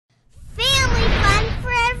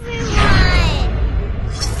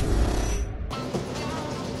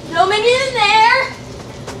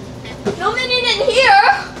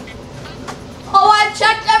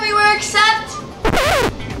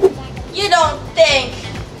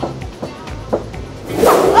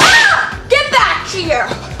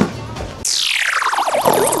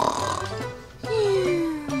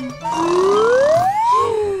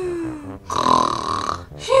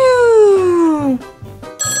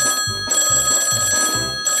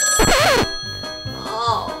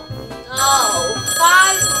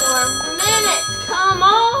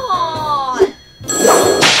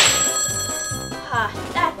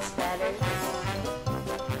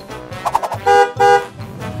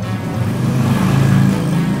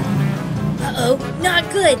Not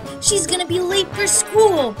good. She's gonna be late for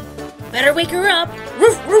school. Better wake her up.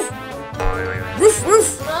 Roof, roof. Roof,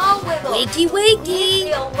 roof. No, Wiggles. Wakey, wakey. Leave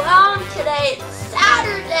me alone today. It's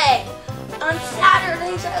Saturday. On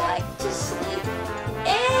Saturdays, I like to sleep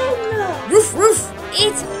in. Roof, roof.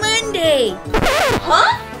 It's Monday.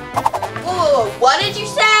 Huh? Whoa, what did you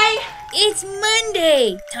say? It's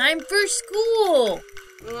Monday. Time for school.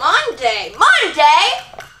 Monday? Monday?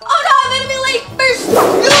 Oh no, I'm gonna be late for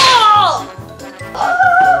school!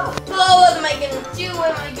 Oh, what am I gonna do?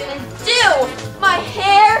 What am I gonna do? My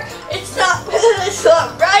hair, it's not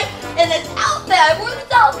right. And this outfit, I wore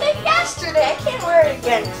this outfit yesterday. I can't wear it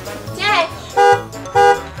again today.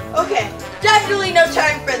 Okay, definitely no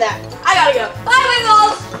time for that. I gotta go. Bye,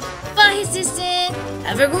 Wiggles! Bye, assistant.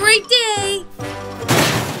 Have a great day.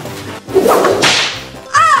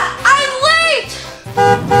 I'm late!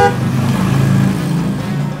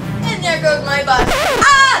 And there goes my bus.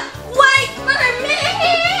 Wait for me!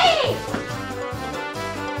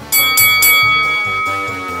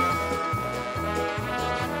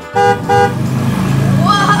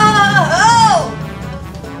 Whoa!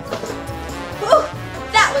 Whew,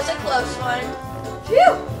 that was a close one.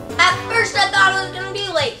 Phew! At first I thought I was gonna be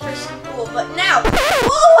late for school, but now...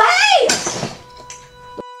 Whoa, hey!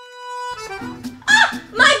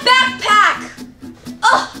 My backpack!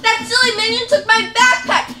 Oh, that silly minion took my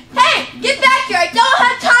backpack! Hey, get back here! I don't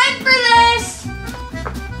have time for this!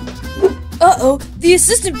 Uh-oh, the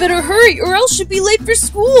assistant better hurry or else she'll be late for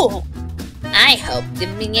school. I hope the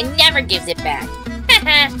minion never gives it back.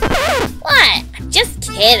 What? I'm just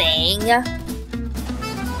kidding.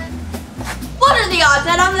 What are the odds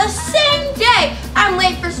that on the same day I'm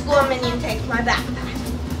late for school and Minion takes my backpack?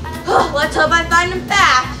 Oh, let's hope I find him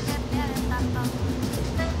fast.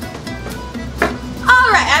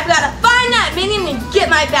 Alright, I've got to find that Minion and get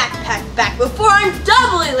my backpack back before I'm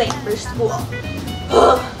doubly late for school.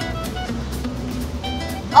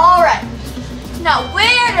 Alright, now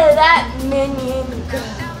where did that Minion go?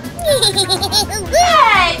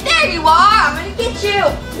 Hey, there you are! I'm gonna get you!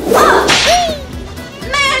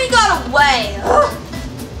 Man, he got away!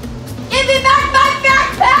 Give me back my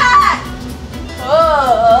backpack!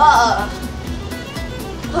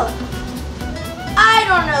 I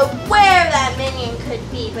don't know where that Minion could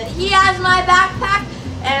be, but he has my backpack,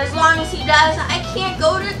 and as long as he does, I can't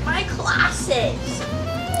go to my classes.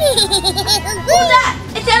 What was that?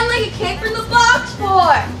 It sounded like it came from the box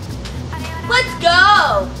fort. Let's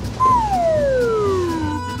go.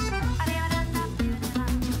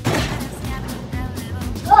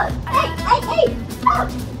 Hey! Stop!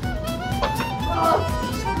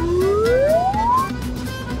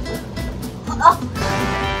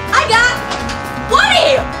 I got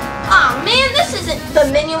Woody! Aw, man, this isn't the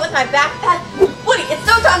Minion with my backpack. Woody, it's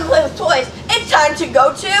no time to play with toys. It's time to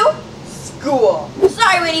go to school.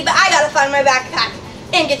 Sorry, Woody, but I gotta find my backpack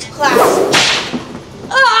and get to class.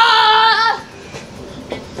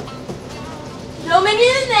 No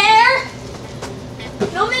Minion in there.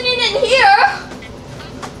 No Minion in here.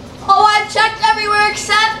 Oh, I've checked everywhere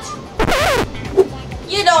except...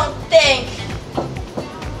 You don't think...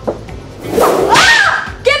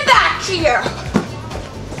 Get back here!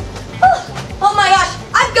 Oh my gosh,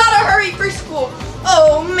 I've got to hurry for school.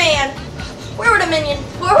 Oh man, where would a Minion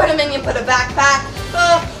put a backpack?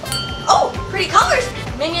 Oh, pretty colors.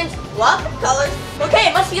 Minions love colors. Okay,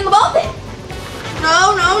 it must be in the ball pit.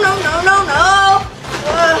 No.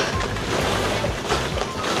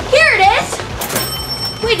 Here it is.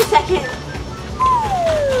 Wait a second.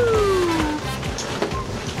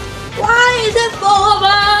 Why is it full of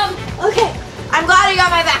them? Okay, I'm glad I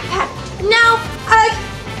got my backpack. Now I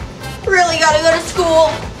really gotta go to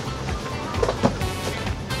school.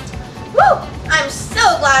 Woo! I'm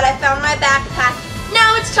so glad I found my backpack.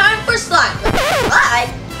 Now it's time for slide.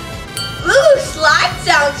 Slide? Ooh, slide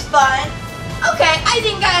sounds fun. Okay, I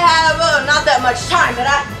think I have not that much time, but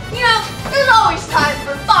there's always time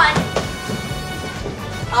for fun.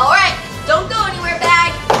 All right, don't go anywhere,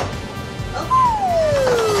 bag.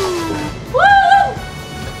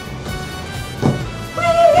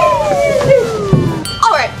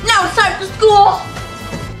 Alright, now it's time for school!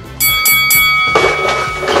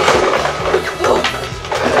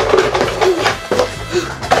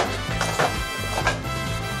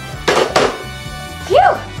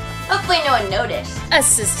 Phew! Hopefully no one noticed.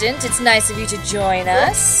 Assistant, it's nice of you to join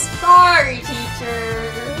us. Sorry, teacher.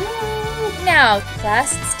 Now,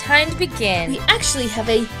 class, it's time to begin. We actually have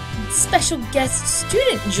a special guest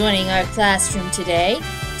student joining our classroom today.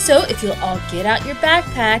 So if you'll all get out your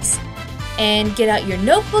backpacks and get out your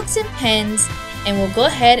notebooks and pens, and we'll go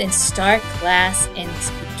ahead and start class and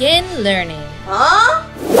begin learning. Huh?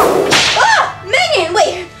 Minion! Minion,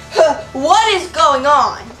 wait. What is going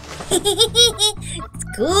on? It's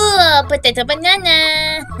cool, potato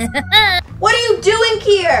banana. What are you doing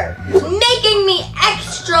here? Making me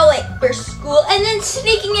extra late for school and then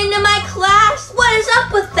sneaking into my class? What is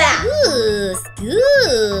up with that? Ooh,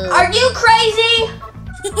 school. Are you crazy?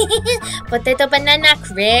 Potato banana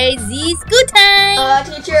crazy school time.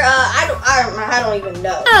 Teacher, I don't even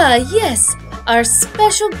know. Ah, yes, our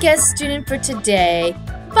special guest student for today,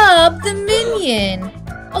 Bob the Minion.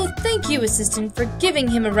 Oh, thank you, assistant, for giving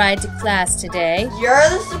him a ride to class today. You're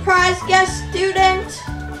the surprise guest student?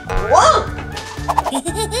 Whoa!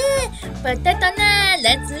 Potato na,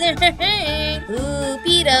 let's learn. Ooh,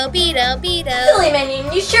 pedo, pedo, pedo. Silly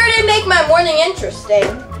Minion, you sure did make my morning interesting.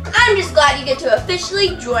 I'm just glad you get to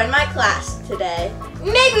officially join my class today.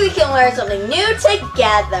 Maybe we can learn something new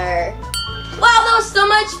together. Wow, that was so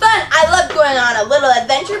much fun. I love going on a little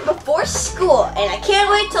adventure before school, and I can't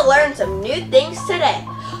wait to learn some new things today.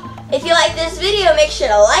 If you like this video, make sure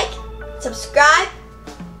to like, subscribe,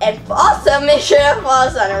 and also make sure to follow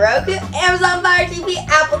us on Roku, Amazon Fire TV,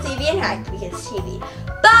 Apple TV, and Hackbeacons TV.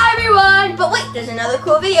 Bye, everyone! But wait, there's another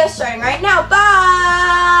cool video starting right now.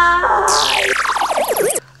 Bye!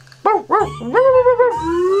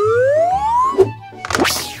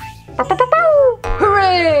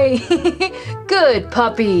 Hooray! Good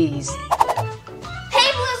puppies.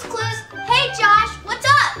 Hey, Blue's Clues! Hey, Josh! What's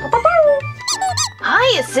up?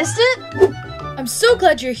 Hi, assistant. I'm so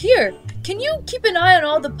glad you're here. Can you keep an eye on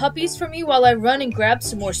all the puppies for me while I run and grab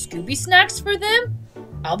some more Scooby snacks for them?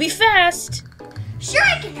 I'll be fast. Sure,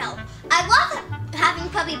 I can help. I love having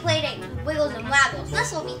puppy play dates with Wiggles and Waggles.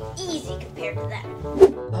 This will be easy compared to them.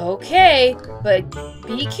 Okay, but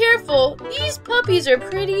be careful. These puppies are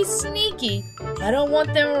pretty sneaky. I don't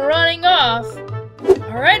want them running off.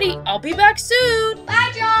 Alrighty, I'll be back soon.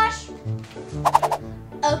 Bye, Josh.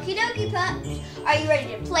 Okie dokie, pups. Are you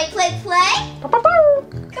ready to play, play, play? Come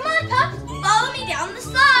on, pups. Follow me down the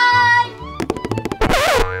slide.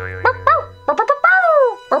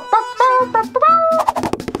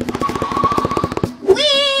 Whee!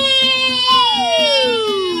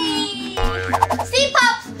 See,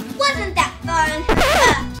 pups? Wasn't that fun?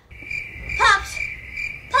 Pups!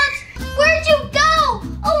 Pups! Where'd you go?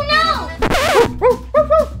 Oh, no!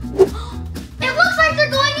 It looks like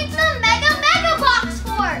they're going into the Mega Box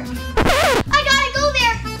Fort. I gotta go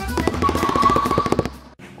there.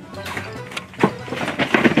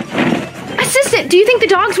 Assistant, do you think the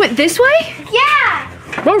dogs went this way? Yeah!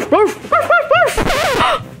 I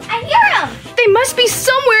hear them! They must be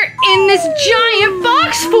somewhere in this giant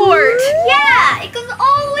box fort. Yeah, it goes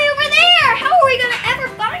all the way over there. How are we gonna ever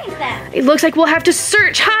find them? It looks like we'll have to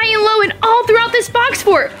search high and low and all throughout this box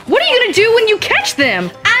fort. What are you gonna do when you catch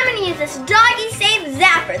them? I'm gonna use this doggy save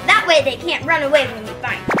zapper. That way they can't run away when we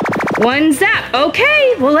find them. One zap.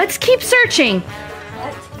 Okay, well, let's keep searching.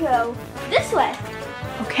 Let's go this way.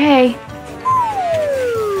 Okay.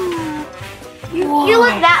 You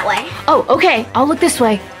look that way. Oh, okay. I'll look this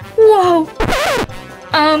way. Whoa.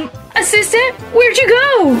 Assistant, where'd you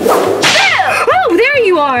go? Oh, there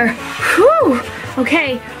you are. Whew.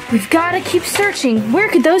 Okay, we've got to keep searching. Where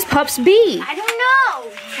could those pups be? I don't know.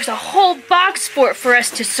 There's a whole box fort for us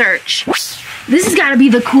to search. This has got to be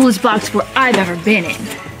the coolest box fort I've ever been in.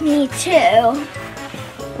 Me too.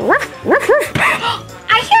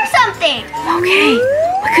 I hear something. Okay,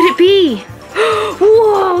 what could it be?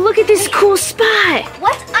 Whoa, look at this cool spot.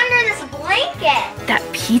 What's under this blanket? That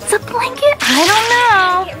pizza blanket? I don't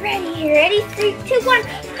know. Get ready. You ready? 3, 2, 1.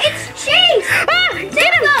 It's Chase. Ah,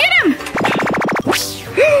 get him, get him.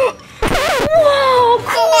 Whoa,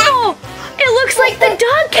 cool. It looks like the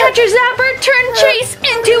dog catcher zapper turned Chase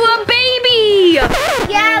into a baby.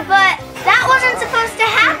 Yeah, but that wasn't supposed to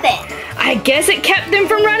happen. I guess it kept them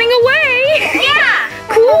from running away. Yeah.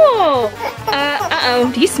 Cool.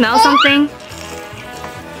 Uh-oh, do you smell something?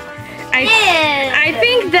 I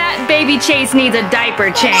think that baby Chase needs a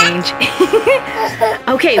diaper change.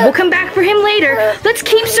 Okay, we'll come back for him later. Let's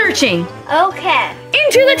keep searching. Okay.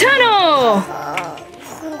 Into the tunnel.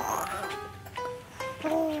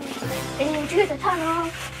 Into the tunnel.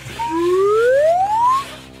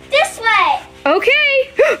 This way.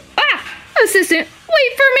 Okay. Ah, assistant,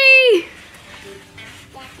 wait for me.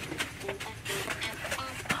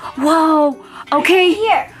 Whoa. Okay.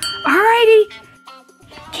 Here. Alrighty.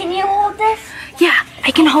 Can you hold this? Yeah,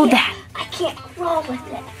 I can hold that. I can't roll with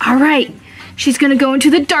it. All right. She's gonna go into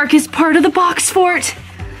the darkest part of the box fort.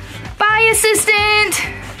 Bye, assistant.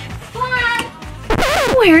 Bye.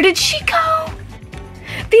 Where did she go?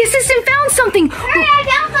 The assistant found something. Hurry, I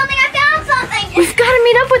found something. We've got to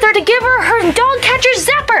meet up with her to give her dog catcher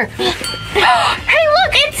zapper. Hey,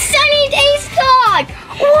 look, It's Sunny Day's dog.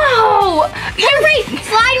 Hurry!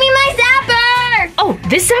 Slide me my zapper! Oh,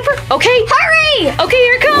 this zapper? Okay. Hurry! Okay,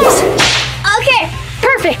 here it comes. Okay,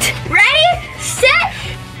 Perfect. ready, set,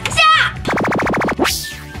 zap!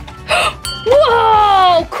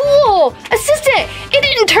 Whoa, cool. Assistant, it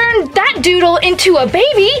didn't turn that doodle into a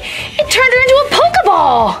baby. It turned her into a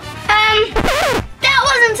Pokeball. That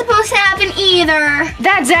wasn't supposed to happen either.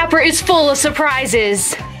 That zapper is full of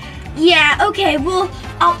surprises. Yeah, okay, well,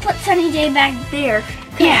 I'll put Sunny Day back there.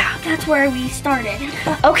 Yeah. That's where we started.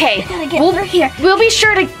 Okay, Gotta get through here. we'll be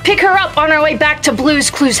sure to pick her up on our way back to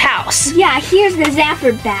Blue's Clues house. Yeah, here's the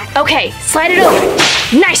zapper back. Okay, slide it over.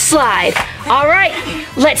 Nice slide. All right,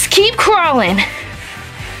 let's keep crawling.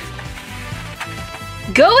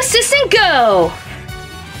 Go, assistant, go.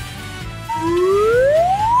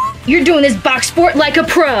 You're doing this box sport like a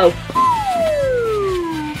pro.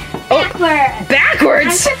 Backward.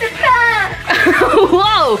 Backwards?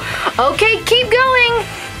 Whoa. Okay, keep going.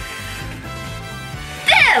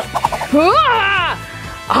 Ah!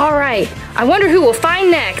 All right, I wonder who we'll find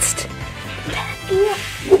next.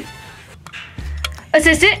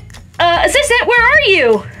 Assistant, where are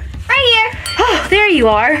you? Right here. Oh, there you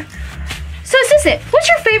are. So, assistant, what's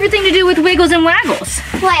your favorite thing to do with Wiggles and Waggles?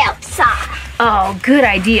 Play outside. Oh, good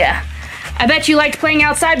idea. I bet you liked playing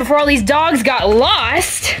outside before all these dogs got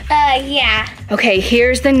lost. Yeah. Okay,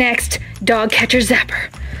 here's the next dog catcher zapper.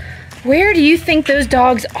 Where do you think those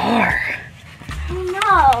dogs are?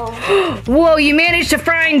 No. Whoa, you managed to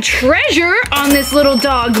find treasure on this little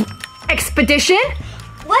dog expedition.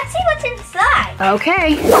 Let's see what's inside.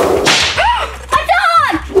 Okay. A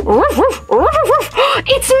dog!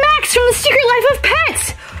 It's Max from The Secret Life of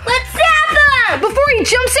Pets. Let's zap him! Before he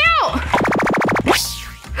jumps out.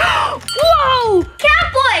 Whoa!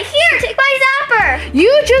 Catboy, here, take my zapper. You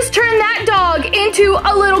just turned that dog into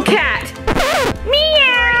a little cat.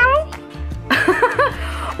 Meow.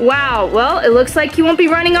 Wow, well, it looks like you won't be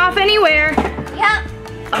running off anywhere. Yep.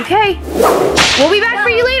 Okay. We'll be back for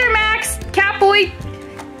you later, Max. Catboy.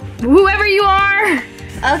 Whoever you are.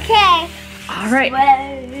 Okay. All right.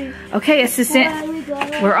 Where Okay, assistant. we go?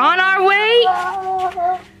 We're on our way.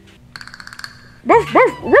 Oh. Woof,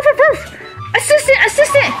 woof, woof, woof, woof. Assistant.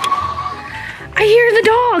 I hear the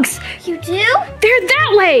dogs. You do? They're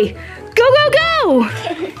that way. Go, go, go.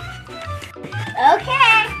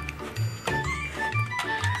 Okay.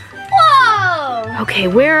 Whoa! Okay,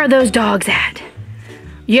 where are those dogs at?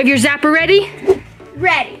 You have your zapper ready?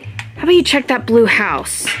 Ready. How about you check that blue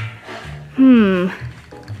house? Nothing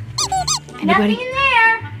Anybody? in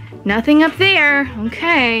there. Nothing up there.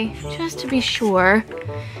 Okay, just to be sure.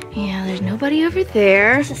 Yeah, there's nobody over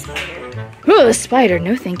there. It's a spider. Oh, a spider.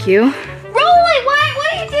 No, thank you. Rolly, what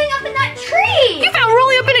are you doing up in that tree? You found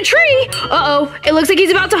Rolly up in a tree. Uh-oh, it looks like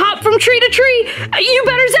he's about to hop from tree to tree. You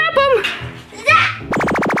better zap him. Zap!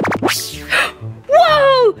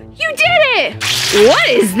 Whoa, you did it. What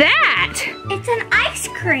is that? It's an ice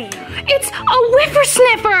cream. It's a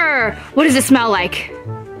whippersnapper. What does it smell like?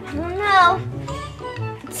 I don't know.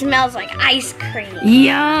 It smells like ice cream.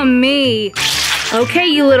 Yummy. Okay,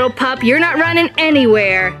 you little pup, you're not running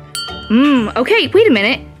anywhere. Okay, wait a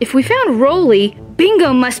minute. If we found Rolly,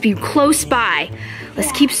 Bingo must be close by.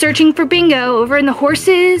 Let's keep searching for Bingo over in the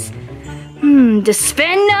horses. Does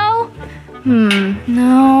Sven know?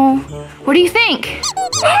 No. What do you think?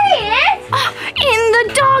 There he is! In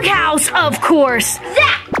the doghouse, of course.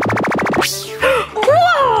 Zap!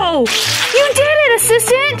 Whoa! You did it,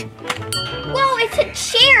 assistant. Whoa, it's a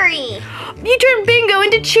cherry. You turned Bingo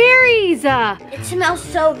into cherries. It smells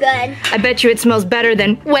so good. I bet you it smells better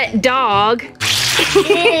than wet dog.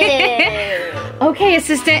 Ew. Okay,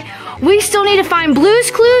 assistant. We still need to find Blue's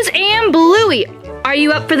Clues and Bluey. Are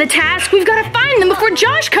you up for the task? We've got to find them before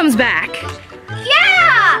Josh comes back.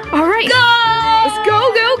 Yeah! All right. Go! Let's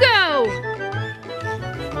go, go, go.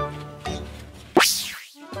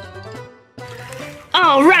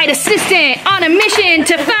 All right, assistant. On a mission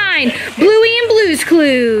to find Bluey and Blue's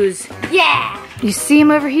Clues. Yeah! You see him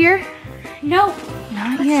over here? No.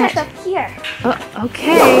 Not Let's yet. check up here.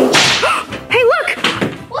 Okay. Hey, look!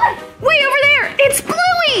 What? Way over there! It's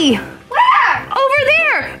Bluey! Where? Over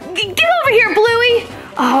there! Get over here, Bluey!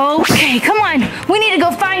 Okay, come on. We need to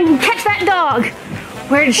go find and catch that dog.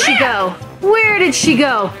 Where did she go? Where did she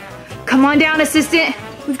go? Come on down, assistant.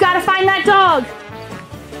 We've got to find that dog.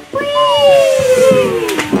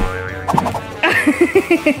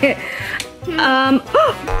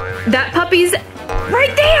 That puppy's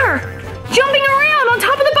right there! Jumping around on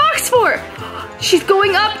top of the box fort. She's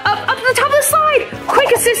going up to the top of the slide.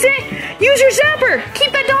 Quick, assistant, use your zapper.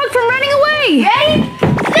 Keep that dog from running away. Ready?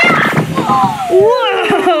 Zap!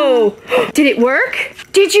 Whoa! Did it work?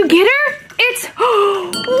 Did you get her? It's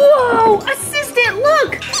Whoa! Assistant,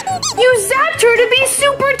 look! You zapped her to be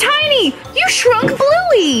super tiny! You shrunk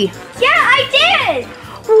Bluey! Yeah, I did!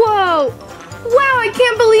 Whoa! Wow, I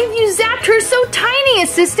can't believe you zapped her so tiny,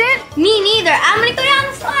 Assistant! Me neither. I'm gonna go down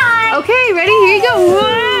the slide. Okay, ready? Here you go.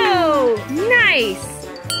 Whoa! Nice!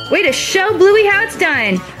 Way to show Bluey how it's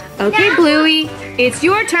done. Okay, Now- Bluey, it's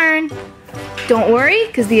your turn. Don't worry,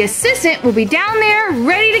 because the assistant will be down there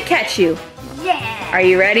ready to catch you. Yeah. Are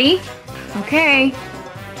you ready? Okay.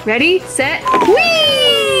 Ready, set,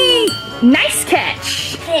 whee! Nice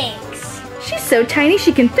catch! Thanks. She's so tiny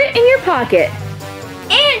she can fit in your pocket.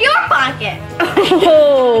 And your pocket.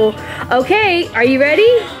 Oh! Okay, are you ready?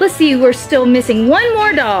 Let's see, we're still missing one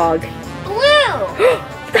more dog. Blue.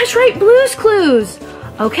 That's right, Blue's Clues.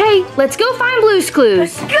 Okay, let's go find Blue's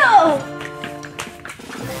Clues. Go.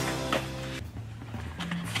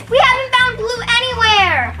 We haven't found Blue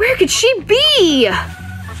anywhere. Where could she be?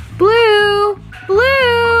 Blue!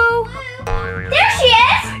 Blue! There she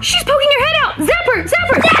is. She's poking her head out! Zap her! Zap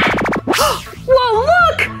her! Whoa,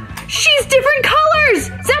 look! She's different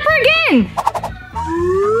colors! Zap her again!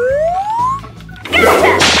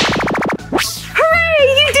 Gotcha. Hooray!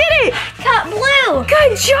 You did it! Got Blue.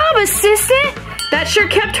 Good job, assistant! That sure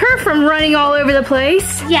kept her from running all over the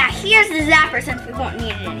place. Yeah, here's the zapper since we won't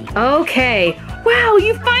need it anymore. Okay. Wow,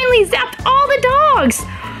 you finally zapped all the dogs!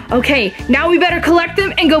 Okay, now we better collect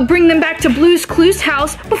them and go bring them back to Blue's Clues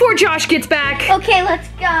house before Josh gets back. Okay, let's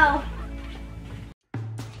go.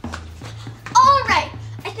 All right,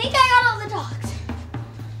 I think I got all the dogs.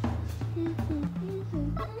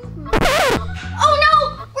 Oh no,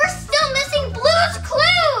 we're still missing Blue's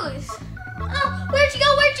Clues. Oh, where'd you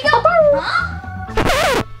go? Where'd you go? Huh?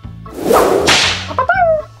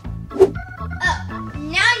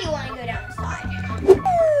 Now you want to go down the slide.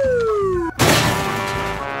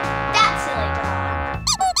 That silly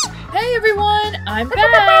dog. Hey everyone, I'm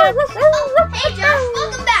back. Oh, hey Josh,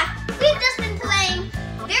 welcome back. We've just been playing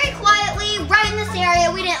very quietly right in this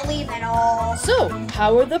area. We didn't leave at all. So,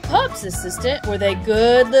 how were the pups, assistant? Were they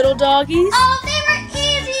good little doggies? Oh, they were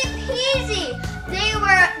easy peasy. They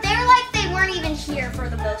were like they weren't even here for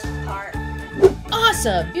the most part.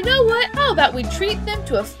 Awesome. You know what? How about we treat them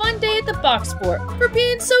to a fun day at the box sport for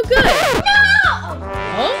being so good? No!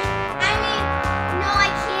 Huh? I mean, no, I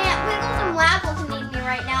can't. Wiggles and Waggles need me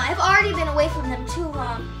right now. I've already been away from them too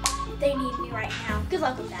long. They need me right now. Good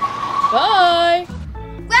luck with that. Bye.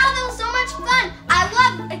 Wow, that was so much fun. I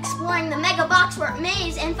love exploring the Mega Box Sport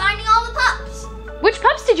maze and finding all the pups. Which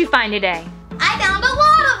pups did you find today? I found a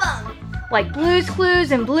lot of them. Like Blue's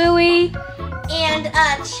Clues and Bluey? And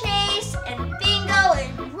Chase and Bingo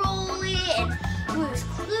and Rolly and Blue's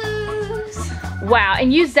Clues. Wow,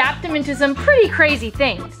 and you zapped them into some pretty crazy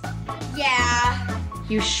things. Yeah.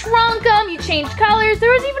 You shrunk them, you changed colors,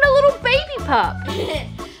 there was even a little baby pup.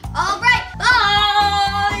 All right.